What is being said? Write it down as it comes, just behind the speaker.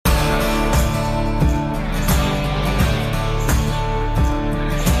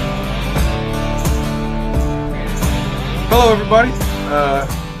Hello, everybody.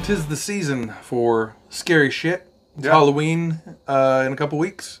 Tis the season for scary shit. It's Halloween in a couple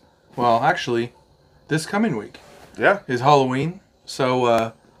weeks. Well, actually, this coming week is Halloween.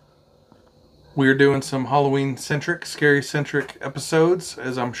 So we're doing some Halloween-centric, scary-centric episodes,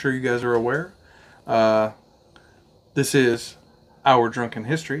 as I'm sure you guys are aware. This is Our Drunken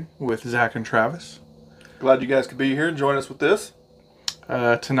History with Zach and Travis. Glad you guys could be here and join us with this.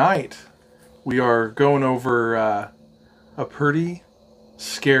 Tonight, we are going over a pretty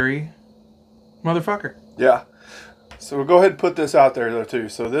scary motherfucker. Yeah. So we'll go ahead and put this out there, though, too.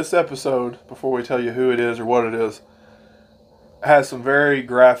 So this episode, before we tell you who it is or what it is, has some very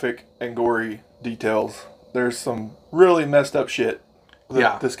graphic and gory details. There's some really messed up shit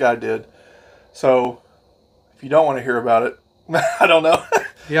that this guy did. So if you don't want to hear about it, I don't know.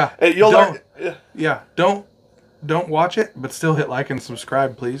 Yeah. You'll learn. Yeah. Don't watch it, but still hit like and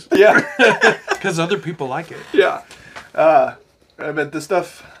subscribe, please. Yeah. Because other people like it. Yeah. But this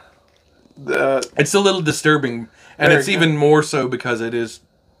stuff... it's a little disturbing, and it's even more so because it is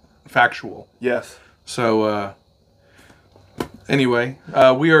factual. Yes. So, anyway,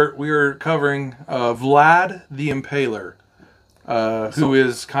 we are covering Vlad the Impaler, who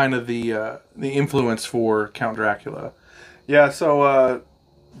is kind of the influence for Count Dracula. Yeah, so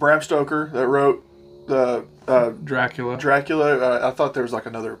Bram Stoker that wrote the Dracula. I thought there was like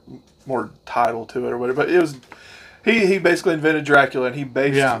another more title to it or whatever, but it was he basically invented Dracula, and he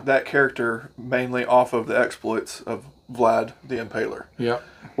based that character mainly off of the exploits of Vlad the Impaler. Yeah.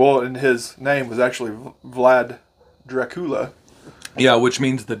 Well, and his name was actually Vlad Dracula. Yeah, which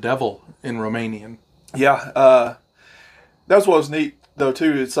means the devil in Romanian. Yeah. That's what was neat though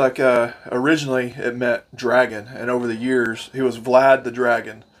too. It's like originally it meant dragon, and over the years he was Vlad the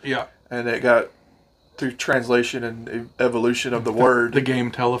Dragon. Yeah. And it got through translation and evolution of the word. The game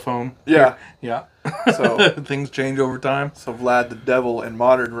telephone. Yeah. Yeah. So things change over time. So Vlad the Devil in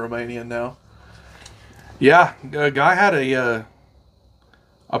modern Romanian now. Yeah. A guy had a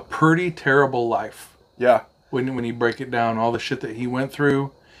pretty terrible life. Yeah. When you break it down, all the shit that he went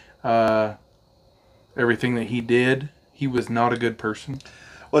through, everything that he did, he was not a good person.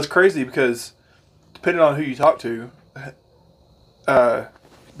 Well, it's crazy because depending on who you talk to,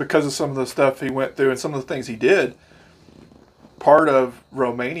 because of some of the stuff he went through and some of the things he did, part of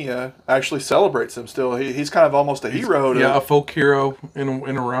Romania actually celebrates him still. He's kind of almost a hero. A folk hero in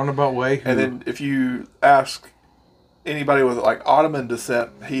a roundabout way. And then if you ask anybody with like Ottoman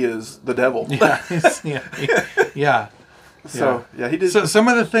descent, he is the devil. Yeah. So he did. So some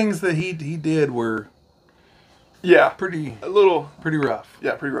of the things that he did were pretty rough.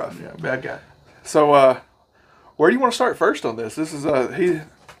 Yeah, pretty rough. Yeah, bad guy. So where do you want to start first on this? This is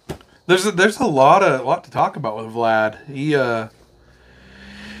There's a lot to talk about with Vlad. He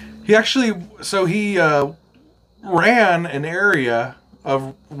actually ran an area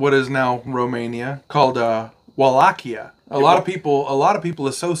of what is now Romania called Wallachia. A lot of people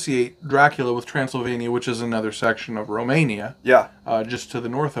associate Dracula with Transylvania, which is another section of Romania. Yeah. Just to the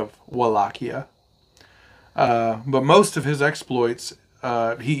north of Wallachia. But most of his exploits,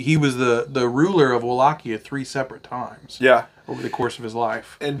 he was the ruler of Wallachia 3 separate times. Yeah. Over the course of his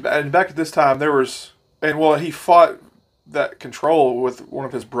life. And back at this time, he fought that control with one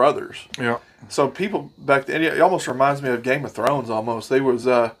of his brothers. Yeah. So people back then, it almost reminds me of Game of Thrones almost. They was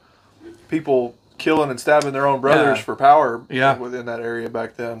people killing and stabbing their own brothers for power within that area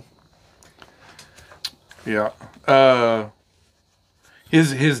back then. Yeah.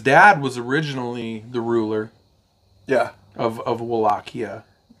 His dad was originally the ruler. Yeah. Of Wallachia.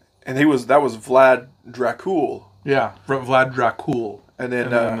 And that was Vlad Dracul. Yeah, Vlad Dracul. And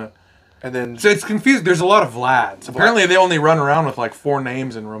then so it's confused. There's a lot of Vlads. Apparently they only run around with like 4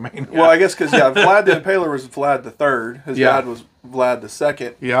 names in Romania. Well, I guess because Vlad the Impaler was Vlad III. His dad was Vlad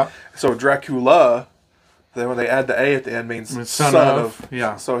II. Yeah. So Dracula, then when they add the A at the end, means son of.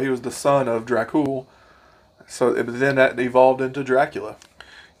 Yeah. So he was the son of Dracul. So then that evolved into Dracula.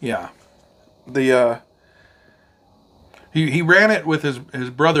 Yeah. He ran it with his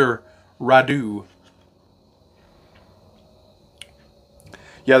brother Radu.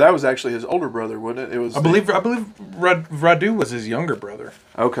 Yeah, that was actually his older brother, wasn't it? It was. I believe Radu was his younger brother.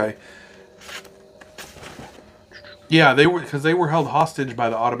 Okay. Yeah, they were held hostage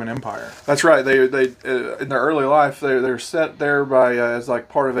by the Ottoman Empire. That's right. They in their early life they're sent there by as like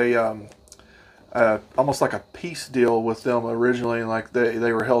part of a almost like a peace deal with them originally, and like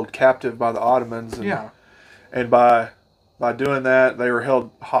they were held captive by the Ottomans. And by doing that, they were held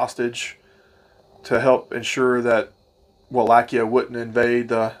hostage to help ensure that Wallachia wouldn't invade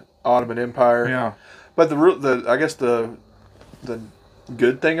the Ottoman Empire. Yeah. But I guess the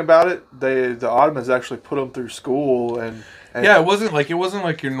good thing about it, the Ottomans actually put them through school and yeah, it wasn't like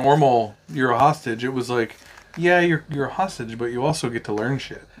your normal you're a hostage. It was like, yeah, you're a hostage, but you also get to learn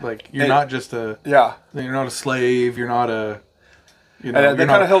shit. Like you're not just you're not a slave. You're not a you're not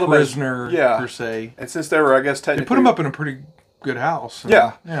a prisoner per se. And since they were, I guess, technically they put them up in a pretty good house.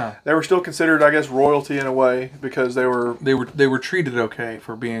 Yeah, they were still considered, I guess, royalty in a way because they were treated okay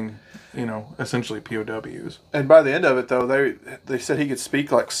for being, essentially POWs. And by the end of it, though, they said he could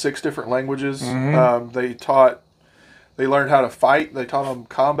speak like 6 different languages. Mm-hmm. They learned how to fight. They taught him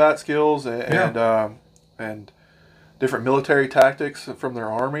combat skills and different military tactics from their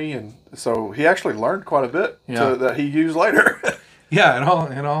army, and so he actually learned quite a bit that he used later. Yeah,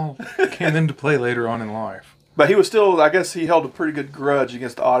 it all came into play later on in life. But he was still, I guess, he held a pretty good grudge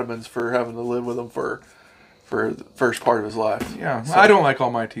against the Ottomans for having to live with them for the first part of his life. Yeah, so. I don't like all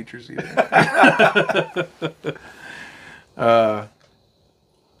my teachers either.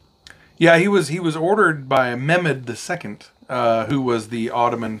 Yeah, he was ordered by Mehmed II, who was the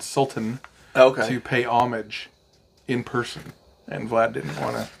Ottoman Sultan, to pay homage in person. And Vlad didn't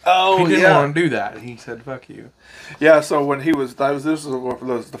want to. He didn't want to do that. He said, "Fuck you." Yeah. So when this was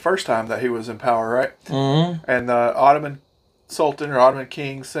the first time that he was in power, right? Mm-hmm. And the Ottoman Sultan or Ottoman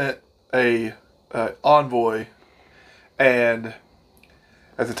King sent a envoy, and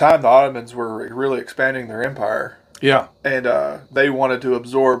at the time the Ottomans were really expanding their empire. Yeah. And they wanted to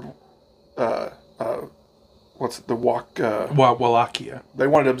absorb, what's the Wallachia. They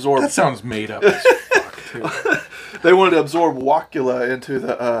wanted to absorb. That sounds made up as fuck too. They wanted to absorb Wallachia into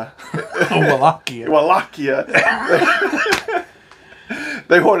the Wallachia. Wallachia.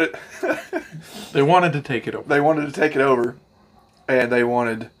 They wanted. They wanted to take it over. They wanted to take it over, and they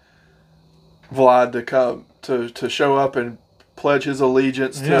wanted Vlad to come to show up and pledge his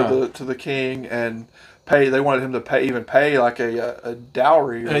allegiance to the king and pay. They wanted him to pay like a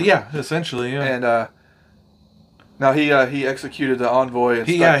dowry. Essentially. Yeah. And now he executed the envoy. And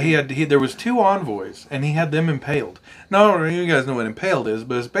there was 2 envoys, and he had them impaled. No, you guys know what impaled is,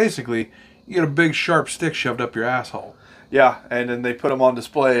 but it's basically you get a big sharp stick shoved up your asshole. Yeah, and then they put them on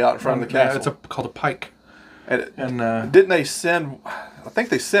display out in front of the castle. It's called a pike. And didn't they send? I think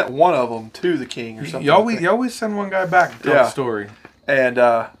they sent one of them to the king or something. You always send one guy back to tell the story. And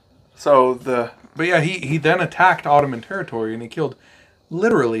But yeah, he then attacked Ottoman territory, and he killed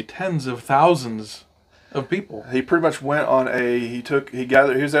literally tens of thousands of people. He pretty much went on he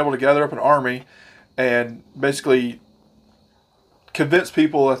was able to gather up an army and basically convince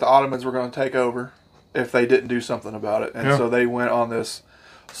people that the Ottomans were going to take over if they didn't do something about it. And so they went on this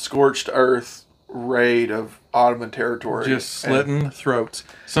scorched earth raid of Ottoman territory. Just slitting throats.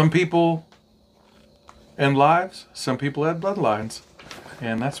 Some people end lives, some people had bloodlines.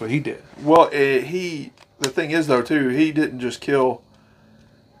 And that's what he did. Well, the thing is, though, too, he didn't just kill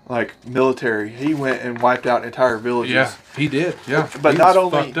like military. He went and wiped out entire villages. Yeah, he did. Yeah, but not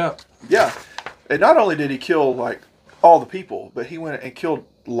only fucked up. Yeah, and not only did he kill like all the people, but he went and killed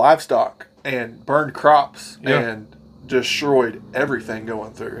livestock and burned crops and destroyed everything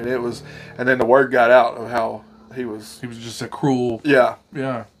going through. And then the word got out of how he was just a cruel. Yeah.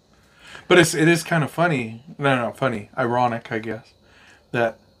 But it is kind of funny. No, funny, ironic, I guess,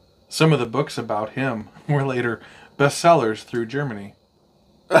 that some of the books about him were later bestsellers through Germany.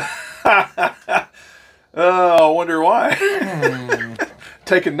 I wonder why.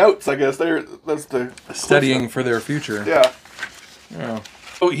 Taking notes, I guess. That's the studying for their future. Yeah.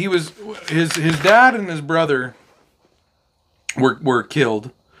 Oh, he was his dad and his brother were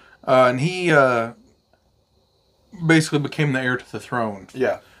killed, and he basically became the heir to the throne.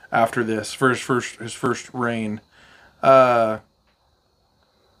 Yeah. After this, for his first reign, John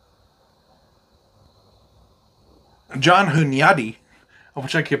Hunyadi,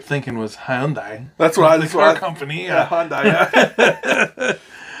 which I kept thinking was Hyundai. That's what the car company. Yeah, Hyundai.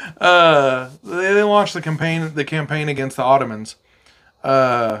 Yeah. They launched the campaign against the Ottomans.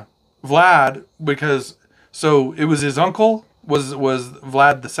 Vlad, because it was his uncle was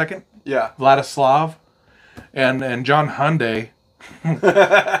Vlad II. Yeah. Vladislav, and John Hyundai.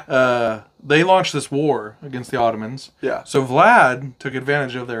 They launched this war against the Ottomans. Yeah. So Vlad took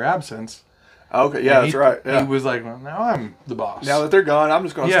advantage of their absence. Okay, yeah, that's right. Yeah. He was like, well, now I'm the boss. Now that they're gone, I'm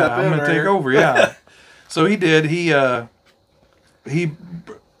just going to step in. I'm going to take over, yeah. So he did. He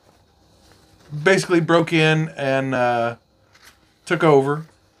basically broke in and took over.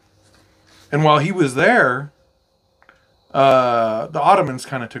 And while he was there, the Ottomans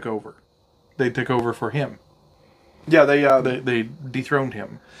kind of took over. They took over for him. Yeah, they dethroned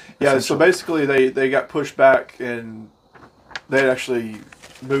him. Yeah, so basically they got pushed back and they actually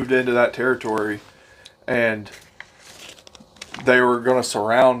moved into that territory, and they were going to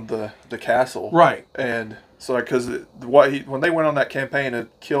surround the castle. Right. And so, because when they went on that campaign of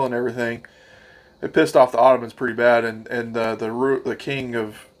killing everything, it pissed off the Ottomans pretty bad. And the king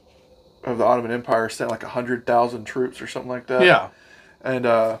of the Ottoman Empire sent like 100,000 troops or something like that. Yeah. And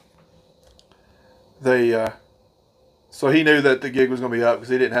so he knew that the gig was going to be up because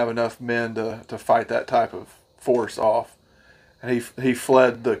he didn't have enough men to fight that type of force off. And he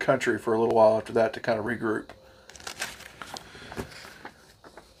fled the country for a little while after that to kind of regroup.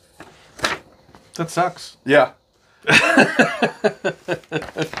 That sucks. Yeah.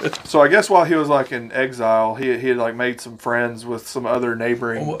 So I guess while he was like in exile, he had like made some friends with some other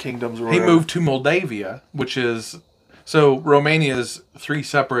neighboring kingdoms. Or whatever. He moved to Moldavia, which is Romania's 3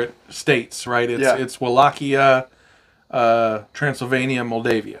 separate states, right? It's Wallachia, Transylvania,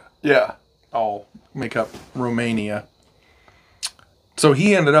 Moldavia. Yeah. All make up Romania. So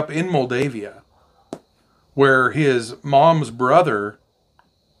he ended up in Moldavia, where his mom's brother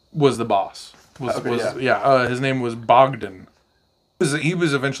was the boss. His name was Bogdan. He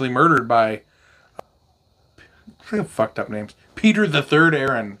was eventually murdered by fucked up names. Peter the Third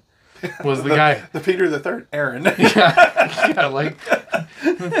Aaron was the guy. The Peter the Third Aaron.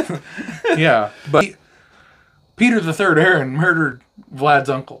 But Peter the Third Aaron murdered Vlad's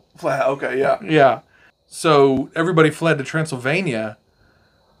uncle. Okay, yeah. Yeah. So everybody fled to Transylvania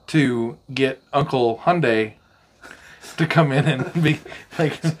to get Uncle Hyundai to come in and be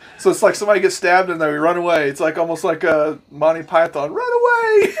like. So it's like somebody gets stabbed and they run away. It's like almost like a Monty Python, run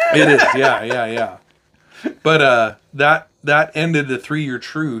away. It is, yeah. But that ended the 3-year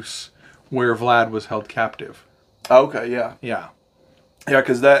truce where Vlad was held captive. Okay, yeah. Yeah,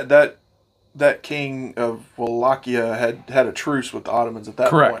 because that king of Wallachia had a truce with the Ottomans at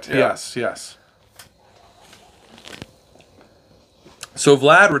that point. Correct. Yeah. Yes. So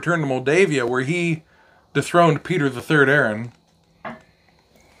Vlad returned to Moldavia, where he dethroned Peter the Third Aaron.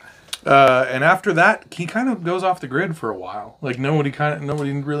 And after that, he kind of goes off the grid for a while. Like nobody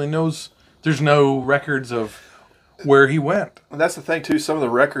really knows. There's no records of where he went. And that's the thing too. Some of the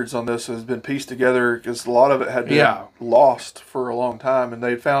records on this has been pieced together because a lot of it had been lost for a long time, and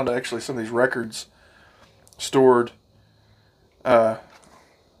they found actually some of these records stored. I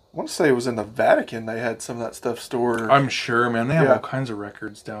want to say it was in the Vatican. They had some of that stuff stored. I'm sure, man. They have all kinds of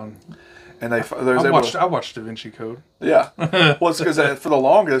records down. And I watched Da Vinci Code. Yeah. Well, it's because for the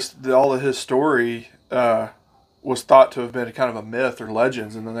longest, all of his story was thought to have been kind of a myth or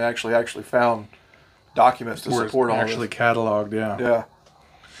legends, and then they actually found documents to support all of it. Actually cataloged, yeah. Yeah.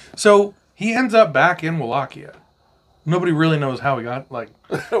 So he ends up back in Wallachia. Nobody really knows how he got,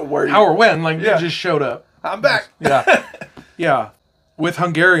 how or when. He just showed up. I'm back. Yeah. Yeah. With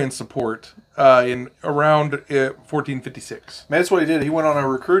Hungarian support in around 1456. Man, that's what he did. He went on a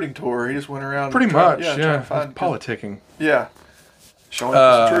recruiting tour. He just went around. Pretty much, yeah. Politicking. Yeah. Showing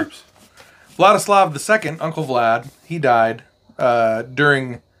up his troops. Vladislav II, Uncle Vlad, he died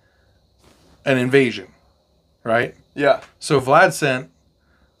during an invasion, right? Yeah. So Vlad sent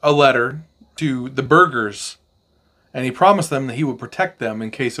a letter to the burghers, and he promised them that he would protect them in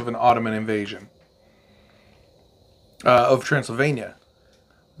case of an Ottoman invasion of Transylvania.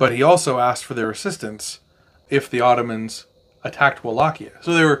 But he also asked for their assistance if the Ottomans attacked Wallachia.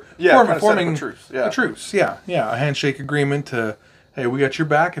 So they were forming a truce. Yeah. A truce, yeah. A handshake agreement to, hey, we got your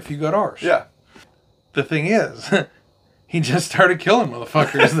back if you got ours. Yeah. The thing is, he just started killing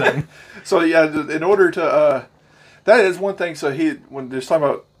motherfuckers then. So, yeah, in order to... that is one thing. So when they're talking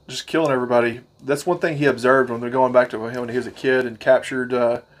about just killing everybody, that's one thing he observed when they're going back to him when he was a kid and captured,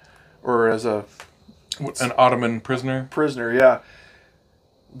 or as an Ottoman prisoner. Prisoner, yeah.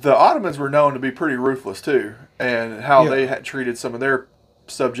 The Ottomans were known to be pretty ruthless too, and how they had treated some of their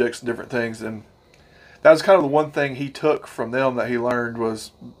subjects and different things. And that was kind of the one thing he took from them that he learned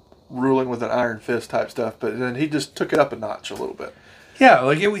was ruling with an iron fist type stuff. But then he just took it up a notch a little bit.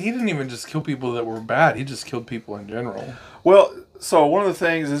 Yeah, he didn't even just kill people that were bad. He just killed people in general. Well, so one of the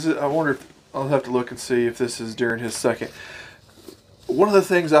things is, I wonder if I'll have to look and see if this is during his second. One of the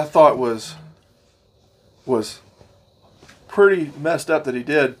things I thought was pretty messed up that he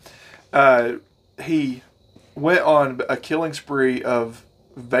did. He went on a killing spree of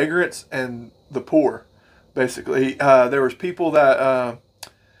vagrants and the poor. Basically, there was people that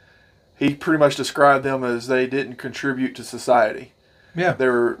he pretty much described them as they didn't contribute to society. Yeah, they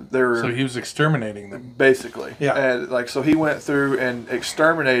were. So he was exterminating them, basically. Yeah, and so he went through and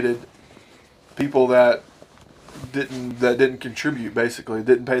exterminated people that didn't contribute. Basically,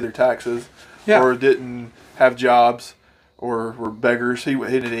 didn't pay their taxes, or didn't have jobs, or were beggars.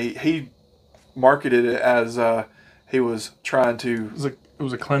 He marketed it as he was trying to It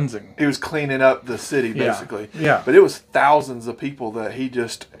was a cleansing. He was cleaning up the city, basically. Yeah. But it was thousands of people that he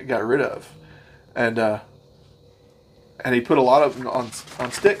just got rid of. And he put a lot of them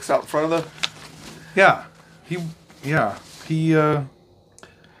on sticks out in front of the... Yeah.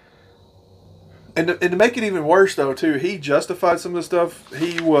 And to make it even worse, though, too, he justified some of the stuff.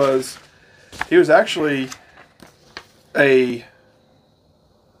 He was actually tried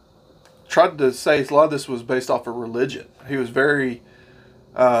to say a lot of this was based off of religion. He was very...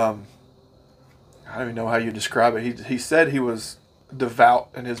 I don't even know how you describe it. He said he was devout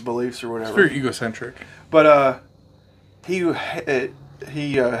in his beliefs or whatever. It's very egocentric. But he had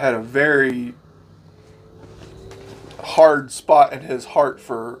a very hard spot in his heart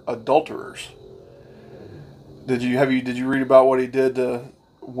for adulterers. Did you read about what he did to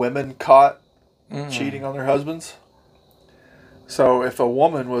women caught cheating on their husbands? So if a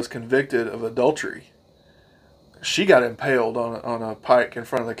woman was convicted of adultery, she got impaled on a pike in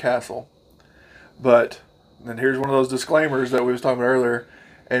front of the castle. But, and here's one of those disclaimers that we was talking about earlier,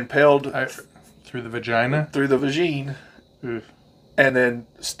 impaled through the vagina? Through the vagine. Oof. And then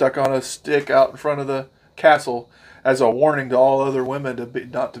stuck on a stick out in front of the castle as a warning to all other women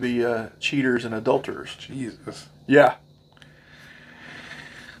not to be cheaters and adulterers. Jesus. Yeah.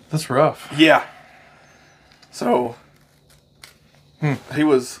 That's rough. Yeah. So, he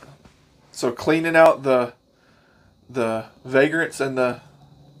was cleaning out the vagrants and the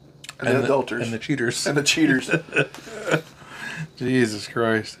adulterers. And the cheaters. And the cheaters. Jesus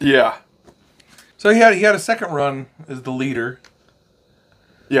Christ. Yeah. So he had a second run as the leader.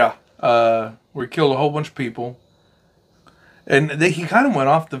 Yeah. Where he killed a whole bunch of people. And he kind of went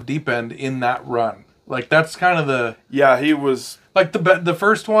off the deep end in that run. Like, that's kind of the... Yeah, he was... Like, the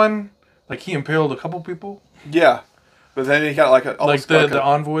first one, like, he impaled a couple people. Yeah. But then he got like a... Like, the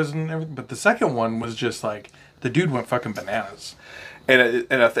envoys and everything. But the second one was just like... The dude went fucking bananas. And it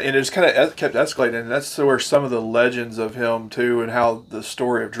just kind of kept escalating. And that's where some of the legends of him, too, and how the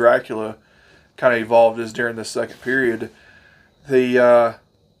story of Dracula kind of evolved is during this second period. There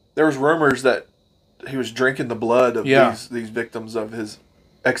was rumors that he was drinking the blood of these victims of his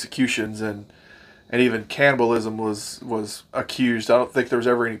executions, and even cannibalism was accused. I don't think there was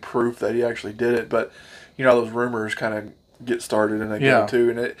ever any proof that he actually did it, but you know, those rumors kind of get started and they go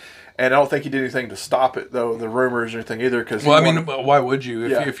too, and I don't think he did anything to stop it, though, the rumors or anything either. Cause why would you?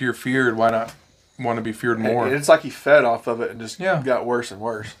 If you're feared, why not want to be feared more? And it's like he fed off of it and just got worse and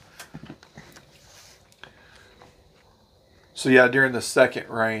worse. So yeah, during the second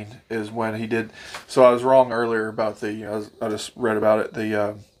reign is when he did. So I was wrong earlier about I just read about it.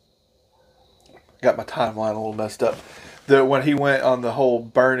 Got my timeline a little messed up. When he went on the whole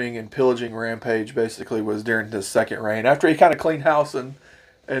burning and pillaging rampage, basically was during his second reign. After he kind of cleaned house in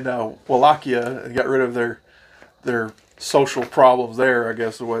Wallachia and got rid of their social problems there, I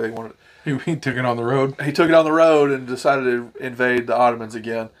guess the way they wanted. He took it on the road. He took it on the road and decided to invade the Ottomans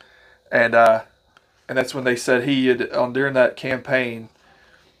again, and that's when they said he had during that campaign,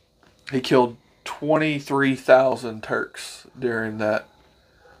 he killed 23,000 Turks during that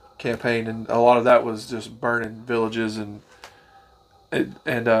campaign, and a lot of that was just burning villages and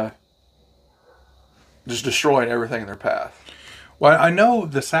just destroying everything in their path. Well, I know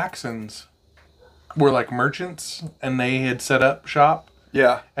the Saxons were like merchants, and they had set up shop.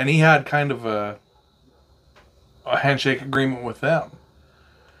 Yeah, and he had kind of a handshake agreement with them.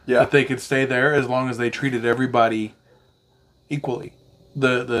 Yeah, that they could stay there as long as they treated everybody equally.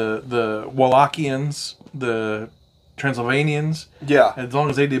 The Wallachians, the Transylvanians. Yeah. As long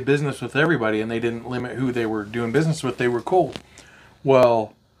as they did business with everybody and they didn't limit who they were doing business with, they were cool.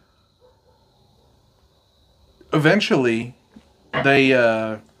 Well, eventually,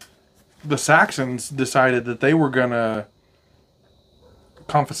 the Saxons decided that they were going to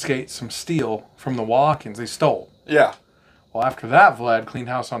confiscate some steel from the Wallachians. They stole. Yeah. Well, after that, Vlad cleaned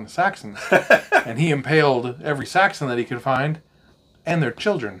house on the Saxons. And he impaled every Saxon that he could find and their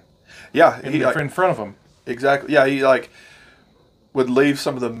children. Yeah. In front of them. Exactly. Yeah, he would leave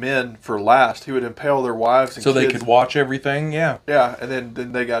some of the men for last. He would impale their wives and kids. So they could watch everything, yeah. Yeah, and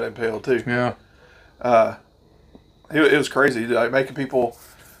then they got impaled too. Yeah. It was crazy, making people...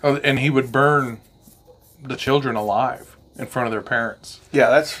 Oh, and he would burn the children alive in front of their parents. Yeah,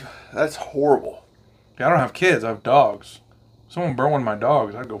 that's horrible. Yeah, I don't have kids, I have dogs. Someone burned one of my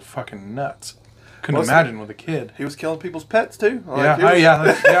dogs, I'd go fucking nuts. Couldn't imagine with a kid. He was killing people's pets too. Yeah,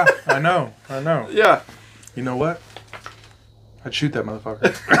 I know. Yeah. You know what? I'd shoot that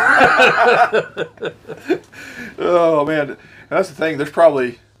motherfucker. Oh man, and that's the thing. There's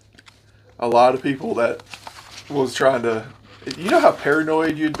probably a lot of people that was trying to. You know how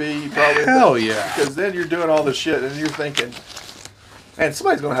paranoid you'd be, probably. Hell yeah. Because then you're doing all this shit and you're thinking, And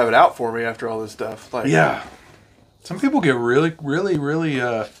somebody's going to have it out for me after all this stuff. Like, yeah. Some people get really, really, really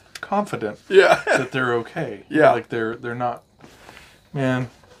confident that they're okay. Yeah. Like they're not. Man.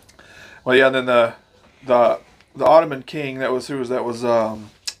 Well, yeah, and then the Ottoman king, that was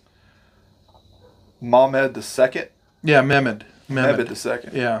Mehmed II. Yeah, Mehmed II.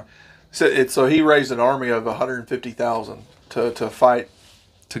 Yeah. So he raised an army of 150,000 to fight.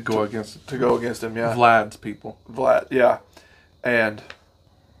 To go against him, yeah. Vlad's people. Vlad, yeah. And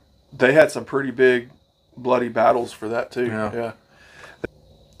they had some pretty big bloody battles for that too. Yeah.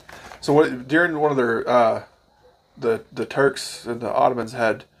 So during one of their the Turks and the Ottomans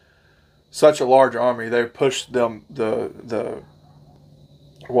had such a large army, they pushed the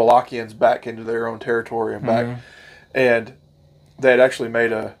Wallachians back into their own territory and back, and they had actually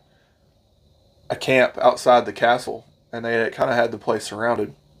made a camp outside the castle, and they kind of had the place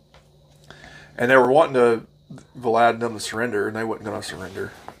surrounded, and they were wanting Vlad and them to surrender, and they weren't going to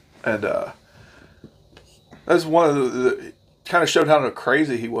surrender, and that's one of the kind of showed how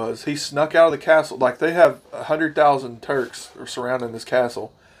crazy he was. He snuck out of the castle. Like, they have 100,000 Turks surrounding this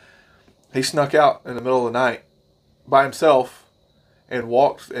castle. He snuck out in the middle of the night by himself and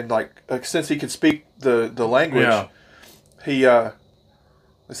walked, and since he could speak the language, he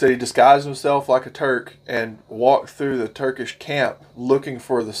they said he disguised himself like a Turk and walked through the Turkish camp looking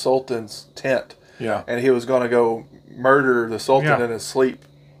for the Sultan's tent. Yeah. And he was going to go murder the Sultan in his sleep.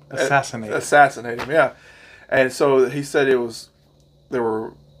 Assassinate him, yeah. And so he said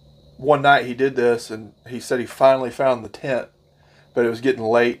one night he did this, and he said he finally found the tent, but it was getting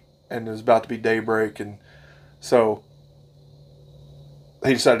late and it was about to be daybreak, and so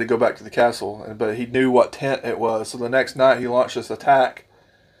he decided to go back to the castle, but he knew what tent it was. So the next night he launched this attack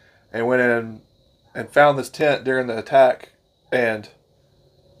and went in and found this tent during the attack and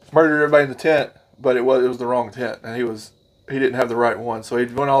murdered everybody in the tent, but it was the wrong tent, and he didn't have the right one. So he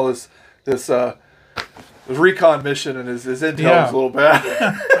went all this recon mission, and his intel was a little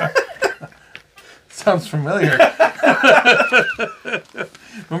bad. Sounds familiar.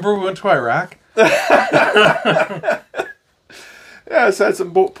 Remember we went to Iraq? Yeah, it's had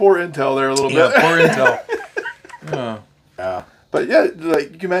some poor intel there a little bit. Poor intel. Oh. Yeah. But yeah,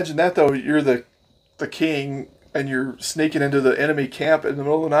 like, you can imagine that though. You're the king, and you're sneaking into the enemy camp in the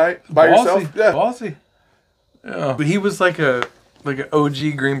middle of the night by yourself. Yeah. Ballsy. Yeah. But he was like an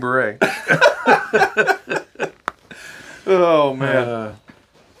OG Green Beret. Oh man.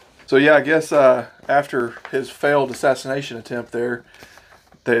 So yeah, I guess after his failed assassination attempt there,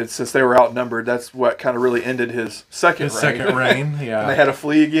 since they were outnumbered, that's what kind of really ended his second reign. Yeah. And they had to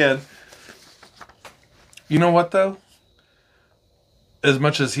flee again. You know what though? As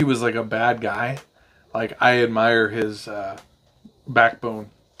much as he was like a bad guy, like, I admire his backbone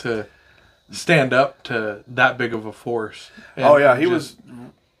to stand up to that big of a force. And he was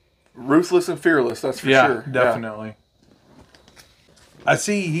ruthless and fearless. That's for sure. Definitely. Yeah. I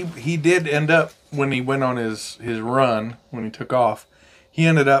see he did end up, when he went on his run, when he took off, he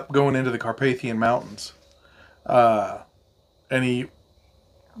ended up going into the Carpathian Mountains. And he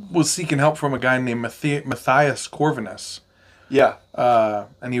was seeking help from a guy named Matthias Corvinus. Yeah.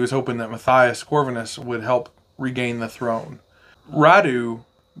 And he was hoping that Matthias Corvinus would help regain the throne. Radu,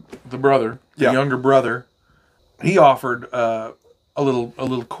 the younger brother, he offered a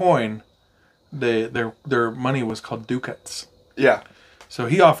little coin. Their money was called ducats. Yeah. So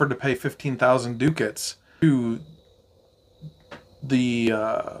he offered to pay 15,000 ducats to the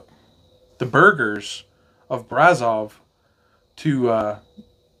burghers of Brasov to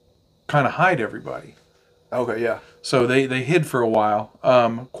kind of hide everybody. Okay, yeah. So they hid for a while.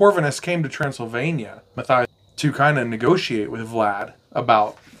 Corvinus came to Transylvania, Matthias, to kind of negotiate with Vlad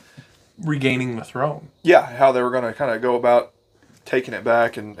about regaining the throne. Yeah, how they were going to kind of go about taking it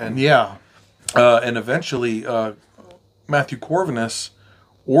back and yeah. And eventually, Matthew Corvinus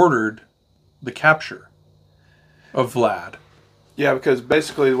ordered the capture of Vlad. Yeah, because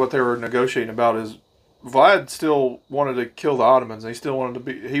basically what they were negotiating about is Vlad still wanted to kill the Ottomans.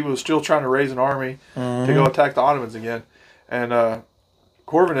 He was still trying to raise an army to go attack the Ottomans again. And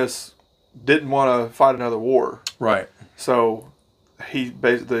Corvinus didn't want to fight another war. Right. So he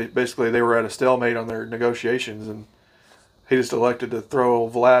basically they were at a stalemate on their negotiations, and he just elected to throw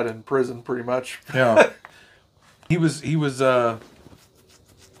Vlad in prison pretty much. Yeah. He was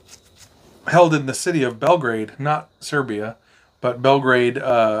held in the city of Belgrade, not Serbia, but Belgrade,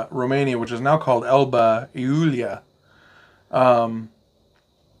 Romania, which is now called Alba Iulia.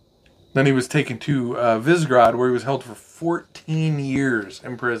 Then he was taken to Visegrad, where he was held for 14 years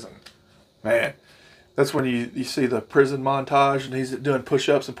in prison. Man, that's when you see the prison montage, and he's doing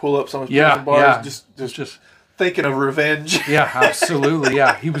push-ups and pull-ups on his prison bars. Just thinking of revenge. Yeah, absolutely.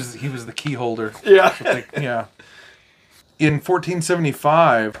 Yeah, he was the key holder. Yeah. Yeah. In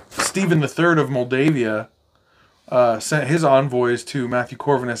 1475, Stephen III of Moldavia sent his envoys to Matthew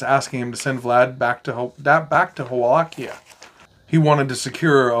Corvinus, asking him to send Vlad back to Wallachia. He wanted to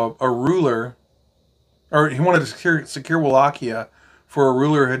secure a ruler, or he wanted to secure Wallachia for a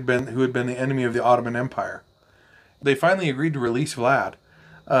ruler who had been the enemy of the Ottoman Empire. They finally agreed to release Vlad,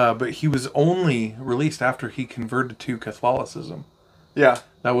 but he was only released after he converted to Catholicism. Yeah.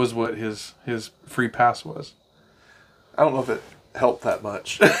 That was what his free pass was. I don't know if it helped that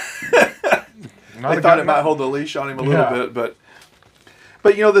much. They thought it might hold the leash on him a little bit,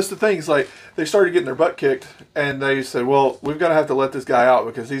 but you know, this the thing is, like, they started getting their butt kicked, and they said, well, we've got to have to let this guy out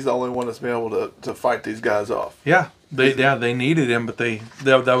because he's the only one that's been able to fight these guys off. Yeah, they needed him, but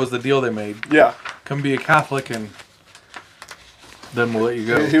that was the deal they made. Yeah, come be a Catholic, and then we'll let you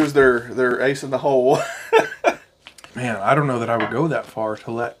go. He was their ace in the hole. Man, I don't know that I would go that far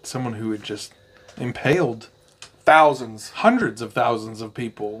to let someone who had just impaled hundreds of thousands of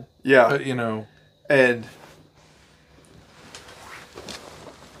people. Yeah, you know, and.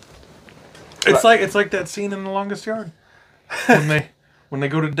 It's like that scene in The Longest Yard when they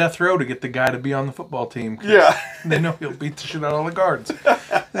go to death row to get the guy to be on the football team. Yeah, they know he'll beat the shit out of all the guards.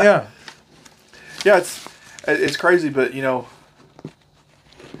 Yeah, it's crazy, but you know,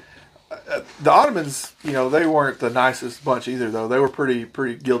 the Ottomans, you know, they weren't the nicest bunch either, though. They were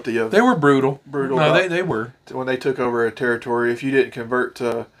pretty guilty of. They were brutal. No, they were when they took over a territory. If you didn't convert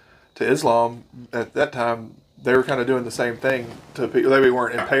to Islam at that time, they were kind of doing the same thing to people. They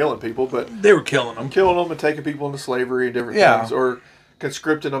weren't impaling people, but they were killing them and taking people into slavery and different things, or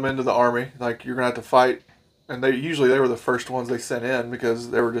conscripting them into the army. Like, you're gonna have to fight, and they were the first ones they sent in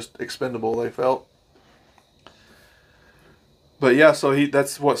because they were just expendable. They felt. But yeah, so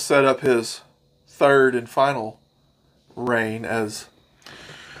that's what set up his third and final reign as.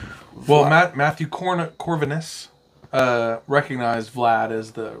 Well, Matthew Corvinus recognized Vlad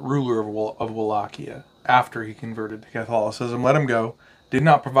as the ruler of Wallachia after he converted to Catholicism, let him go, did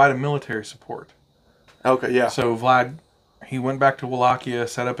not provide him military support. Okay, yeah. So Vlad, he went back to Wallachia,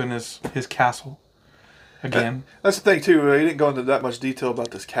 set up in his castle again. That's the thing, too. He didn't go into that much detail about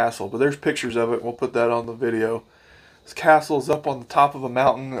this castle, but there's pictures of it. We'll put that on the video. This castle's up on the top of a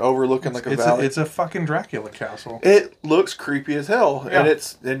mountain overlooking like a valley. It's a fucking Dracula castle. It looks creepy as hell. Yeah.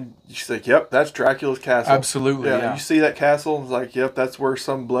 And you think, yep, that's Dracula's castle. Absolutely, yeah. You see that castle, and it's like, yep, that's where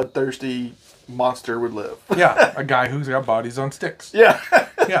some bloodthirsty monster would live. Yeah, a guy who's got bodies on sticks. Yeah.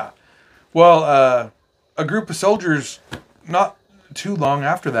 Yeah. Well, a group of soldiers, not too long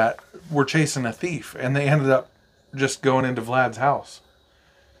after that, were chasing a thief, and they ended up just going into Vlad's house.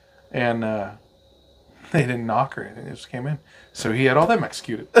 And they didn't knock or anything, they just came in. So he had all them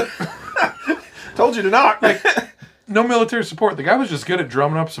executed. Told you to knock. Like, no military support. The guy was just good at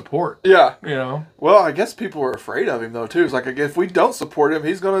drumming up support. Yeah. You know? Well, I guess people were afraid of him, though, too. It's like, if we don't support him,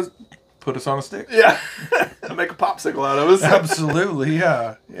 he's going to... put us on a stick. Yeah. Make a popsicle out of us. Absolutely,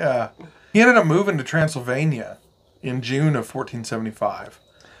 yeah. Yeah. He ended up moving to Transylvania in June of 1475.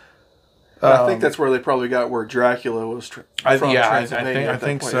 I think that's where they probably got where Dracula was from. I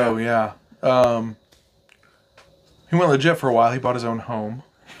think so, yeah. He went legit for a while. He bought his own home.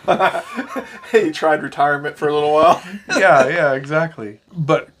 He tried retirement for a little while. Yeah, exactly.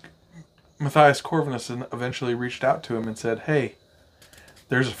 But Matthias Corvinus eventually reached out to him and said, hey,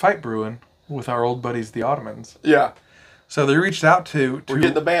 there's a fight brewing with our old buddies, the Ottomans. Yeah. So they reached out to we're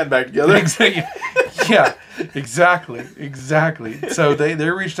getting the band back together. Yeah, exactly. So they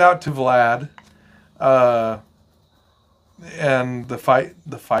reached out to Vlad, and the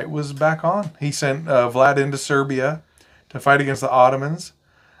fight was back on. He sent Vlad into Serbia to fight against the Ottomans,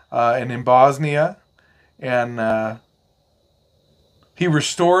 and in Bosnia, and he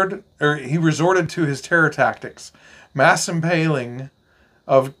resorted to his terror tactics, mass impaling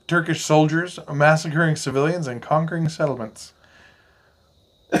of Turkish soldiers, massacring civilians, and conquering settlements.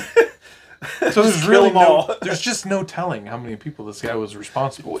 So there's really there's just no telling how many people this guy was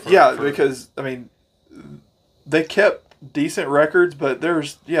responsible for. Yeah, because, I mean, they kept decent records, but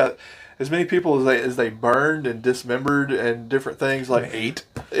there's, as many people as they burned and dismembered and different things. Like 8.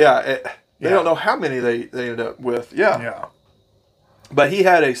 Yeah, they don't know how many they ended up with. Yeah. But he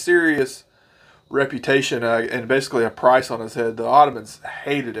had a serious reputation and basically a price on his head. The Ottomans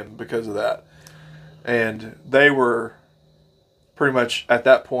hated him because of that, and they were pretty much at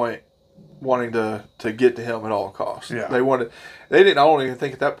that point wanting to get to him at all costs. Yeah. They didn't, I don't even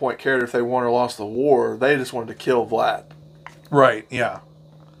think at that point cared if they won or lost the war. They just wanted to kill Vlad. Right. Yeah.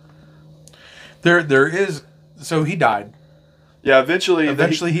 There is, so he died. Yeah.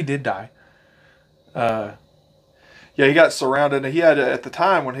 Eventually he did die. Yeah, he got surrounded. And he had, at the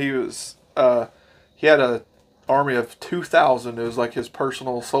time when he was, he had a army of 2,000. It was like his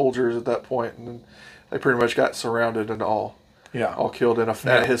personal soldiers at that point. And they pretty much got surrounded and all killed in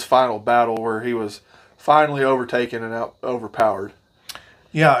at his final battle where he was finally overtaken and overpowered.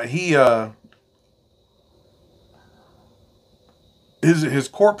 Yeah, he his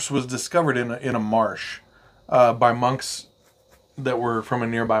corpse was discovered in a marsh by monks that were from a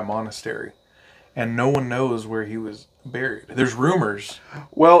nearby monastery, and no one knows where he was buried. There's rumors.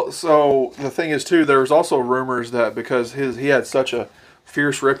 Well, so the thing is too, there's also rumors that because he had such a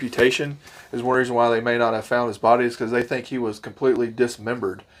fierce reputation, is one reason why they may not have found his body, is because they think he was completely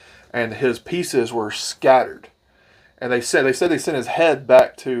dismembered, and his pieces were scattered. And they said they sent his head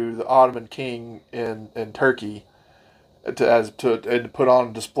back to the Ottoman king in Turkey to put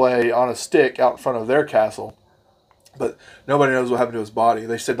on display on a stick out in front of their castle. But nobody knows what happened to his body.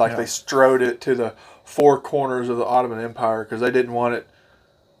 They said they strode it to the four corners of the Ottoman Empire because they didn't want it.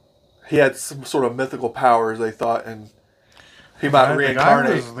 He had some sort of mythical powers, they thought, and he might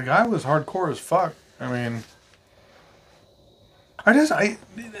reincarnate. The guy was hardcore as fuck. I mean, I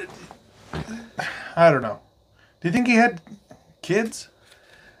don't know. Do you think he had kids?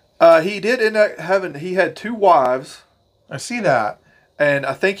 He did end up having. He had 2 wives. I see that. And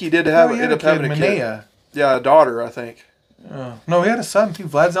I think he did end up having a kid. Yeah, a daughter, I think. No, he had a son too.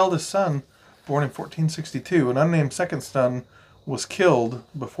 Vlad's eldest son, born in 1462. An unnamed second son was killed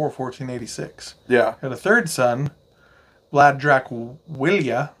before 1486. Yeah. He had a third son, Vlad Dracula,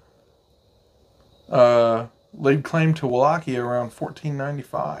 laid claim to Wallachia around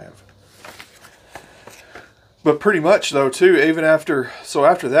 1495. But pretty much, though, too, even after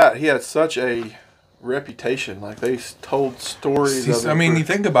that, he had such a reputation. Like, they told stories of it. I mean, you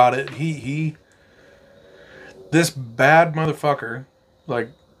think about it, this bad motherfucker,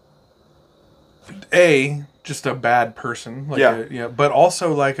 like, just a bad person. Like but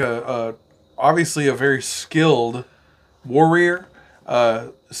also, like, obviously a very skilled warrior,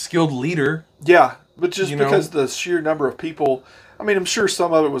 skilled leader. Yeah, but just because the sheer number of people, I mean, I'm sure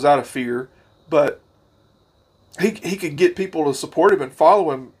some of it was out of fear, but he could get people to support him and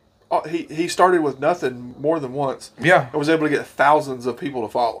follow him. He started with nothing more than once. Yeah. And was able to get thousands of people to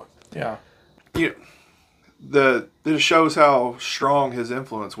follow him. Yeah. This shows how strong his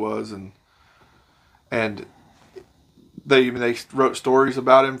influence was, and they wrote stories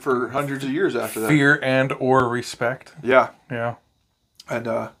about him for hundreds of years after that. Fear and or respect. Yeah. Yeah. And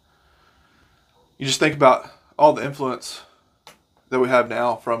you just think about all the influence that we have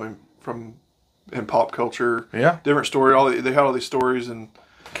now from in pop culture. Yeah. Different story. They had all these stories and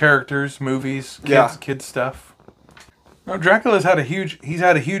characters, movies, kids stuff. No, Dracula's had a huge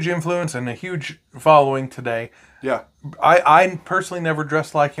influence and a huge following today. Yeah. I personally never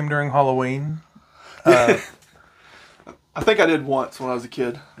dressed like him during Halloween. I think I did once when I was a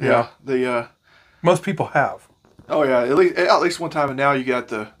kid. Yeah. Most people have. Oh yeah, at least one time, and now you got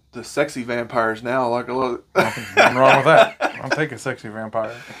the sexy vampires now. Like a lot. Nothing wrong with that. I'll take a sexy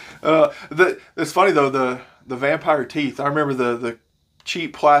vampire. It's funny though, the vampire teeth. I remember the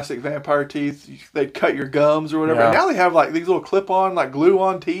cheap plastic vampire teeth. They'd cut your gums or whatever. Yeah. And now they have like these little clip-on, like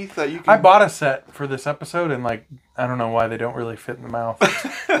glue-on teeth that you can... I bought a set for this episode, and like I don't know why they don't really fit in the mouth.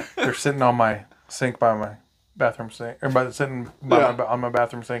 They're sitting on my sink by my bathroom sink, or on my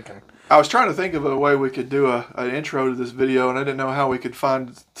bathroom sink. And I was trying to think of a way we could do an intro to this video, and I didn't know how we could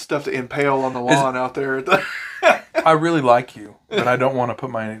find stuff to impale on the lawn out there. I really like you, but I don't want to put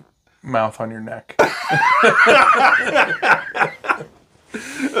my mouth on your neck.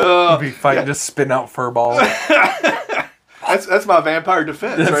 Be fighting, just spin out fur balls. That's my vampire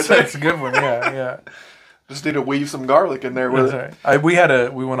defense right there. That's a good one. Yeah. Just need to weave some garlic in there with it. Right. We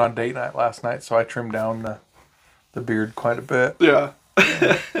went on date night last night, so I trimmed down the beard quite a bit. Yeah.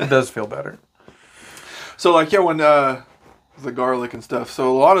 It does feel better. So when the garlic and stuff. So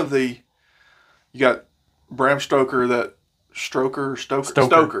a lot of you got Bram Stoker that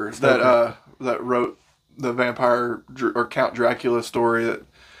wrote the vampire or Count Dracula story that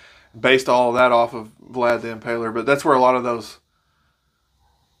based all of that off of Vlad the Impaler. But that's where a lot of those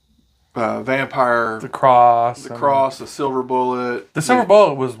vampire... The cross, the silver bullet. The silver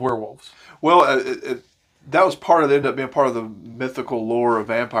bullet was werewolves. Well, that was ended up being part of the mythical lore of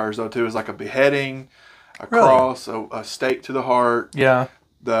vampires, though, too. It was like a beheading, a cross, a stake to the heart. Yeah.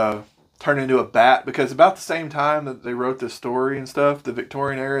 Turned into a bat, because about the same time that they wrote this story and stuff, the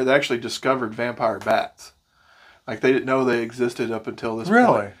Victorian era, they actually discovered vampire bats. Like, they didn't know they existed up until this point.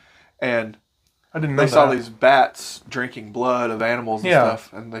 Really? And I didn't know they saw these bats drinking blood of animals and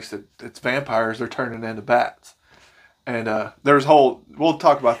stuff, and they said, it's vampires, they're turning into bats. And there's whole. We'll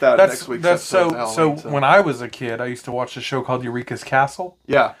talk about that next week. So when I was a kid, I used to watch a show called Eureka's Castle.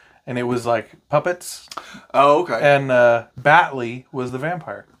 Yeah. And it was like puppets. Oh, okay. And Batley was the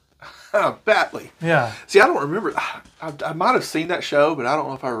vampire. Batley. Yeah. See, I don't remember. I might have seen that show, but I don't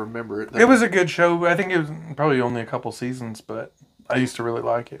know if I remember it. It was a good show. I think it was probably only a couple seasons, but I used to really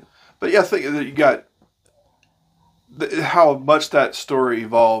like it. But yeah, I think that you got how much that story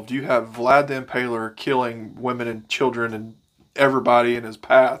evolved. You have Vlad the Impaler killing women and children and everybody in his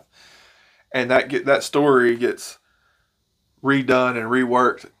path, and that story gets redone and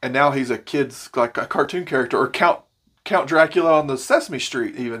reworked, and now he's a kid's like a cartoon character, or Count Dracula on the Sesame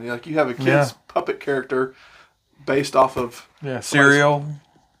Street. Even like you have a kid's puppet character based off of cereal.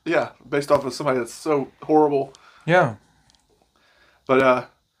 Based off of somebody that's so horrible. Yeah, but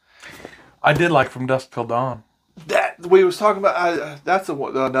I did like From Dusk Till Dawn. That we was talking about. That's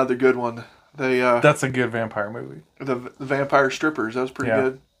another good one. That's a good vampire movie. The Vampire Strippers. That was pretty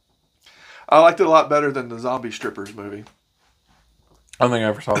good. I liked it a lot better than the Zombie Strippers movie. I don't think I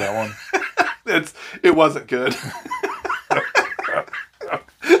ever saw that one. It wasn't good.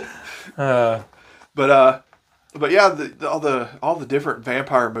 But yeah, all the different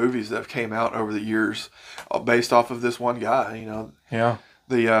vampire movies that have came out over the years, based off of this one guy. You know. Yeah.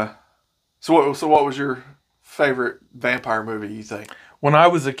 So what was your favorite vampire movie, you think? When I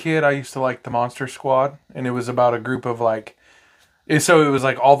was a kid, I used to like The Monster Squad, and it was about a group of it was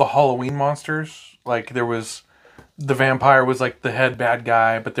like all the Halloween monsters. Like there was the vampire was like the head bad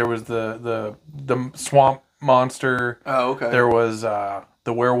guy, but there was the swamp monster. Oh, okay. There was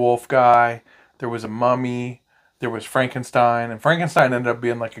the werewolf guy. There was a mummy. There was Frankenstein, and Frankenstein ended up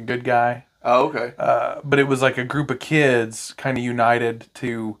being like a good guy. Oh, okay. But it was like a group of kids kind of united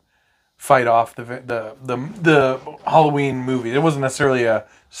to fight off the Halloween movie. It wasn't necessarily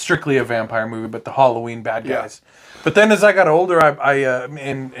strictly a vampire movie, but the Halloween bad guys. But then as I got older, I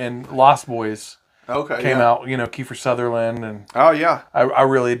and Lost Boys came out. You know, Kiefer Sutherland and I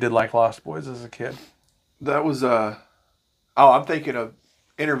really did like Lost Boys as a kid. That was I'm thinking of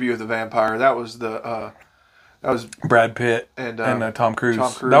Interview with the Vampire. That was Brad Pitt and Tom Cruise.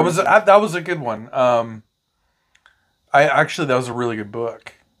 That was a good one. That was a really good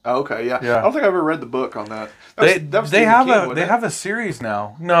book. Oh, okay, yeah. I don't think I ever read the book on that. They have a series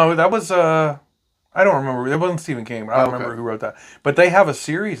now. No, that was I don't remember. It wasn't Stephen King. But I don't remember who wrote that. But they have a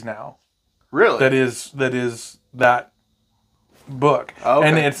series now. Really? That is that book. Oh, okay.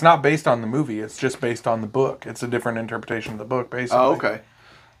 And it's not based on the movie. It's just based on the book. It's a different interpretation of the book, basically. Oh, okay.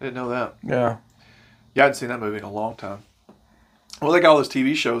 Didn't know that. Yeah. Yeah, I hadn't seen that movie in a long time. Well, they got all those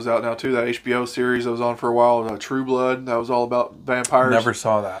TV shows out now, too. That HBO series that was on for a while, True Blood, that was all about vampires. Never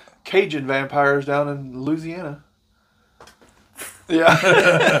saw that. Cajun vampires down in Louisiana. Yeah.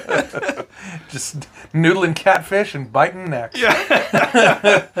 Just noodling catfish and biting necks. Yeah.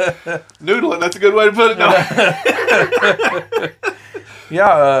 Noodling, that's a good way to put it. No.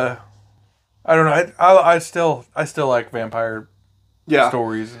 Yeah, I don't know. I still like vampire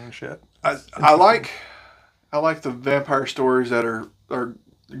stories and shit. I like the vampire stories that are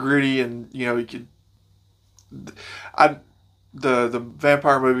gritty, and you could. The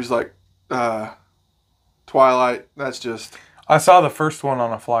vampire movies like Twilight. That's just. I saw the first one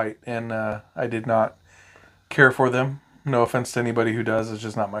on a flight, and I did not care for them. No offense to anybody who does; it's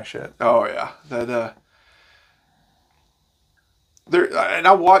just not my shit. Oh yeah, and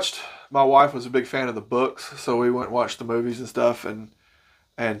I watched. My wife was a big fan of the books, so we went and watched the movies and stuff, and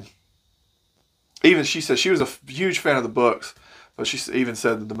even she said she was a huge fan of the books, but she even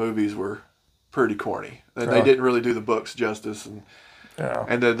said that the movies were pretty corny. That they didn't really do the books justice, and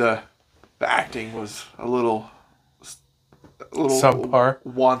the acting was a little subpar,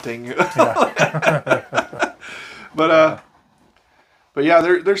 wanting. Yeah. But yeah,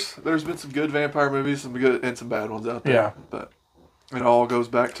 there's been some good vampire movies, some good and some bad ones out there. Yeah, but it all goes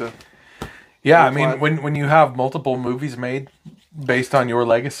back to. Yeah, I mean, when you have multiple movies made based on your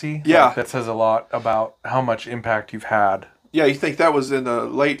legacy, that says a lot about how much impact you've had. Yeah, you think that was in the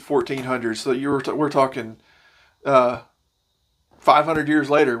late 1400s, so we're talking 500 years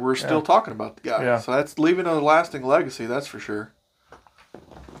later, we're still talking about the guy. Yeah. So that's leaving a lasting legacy, that's for sure.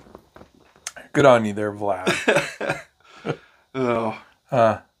 Good on you there, Vlad. Oh.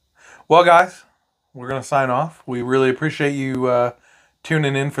 Well, guys, we're going to sign off. We really appreciate you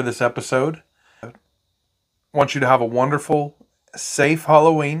tuning in for this episode. Want you to have a wonderful, safe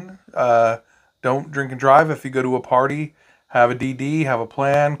Halloween. Don't drink and drive if you go to a party. Have a DD, have a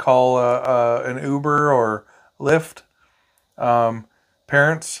plan, call an Uber or Lyft.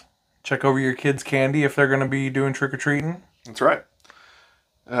 Parents, check over your kids' candy if they're going to be doing trick-or-treating. That's right.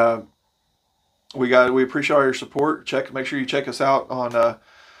 we appreciate all your support. Make sure you check us out on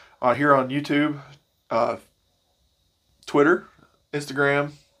here on YouTube, Twitter,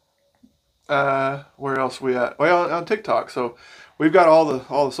 Instagram. Where else we at? Well, on TikTok. So we've got all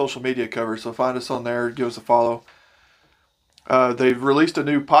the social media covered. So find us on there. Give us a follow. They've released a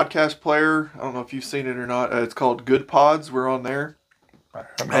new podcast player. I don't know if you've seen it or not. It's called Good Pods. We're on there.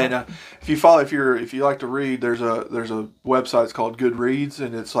 And if you like to read, there's a website. It's called Goodreads,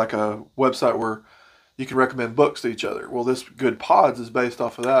 and it's like a website where you can recommend books to each other. Well, this Good Pods is based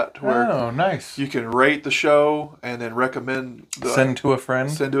off of that. Where nice. You can rate the show and then recommend. Send to a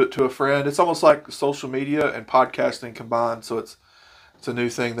friend. Send it to a friend. It's almost like social media and podcasting combined. So it's a new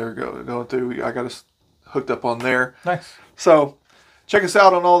thing they're going through. I got us hooked up on there. Nice. So check us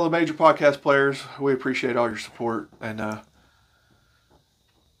out on all the major podcast players. We appreciate all your support, and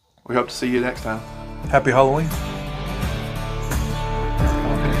we hope to see you next time. Happy Halloween.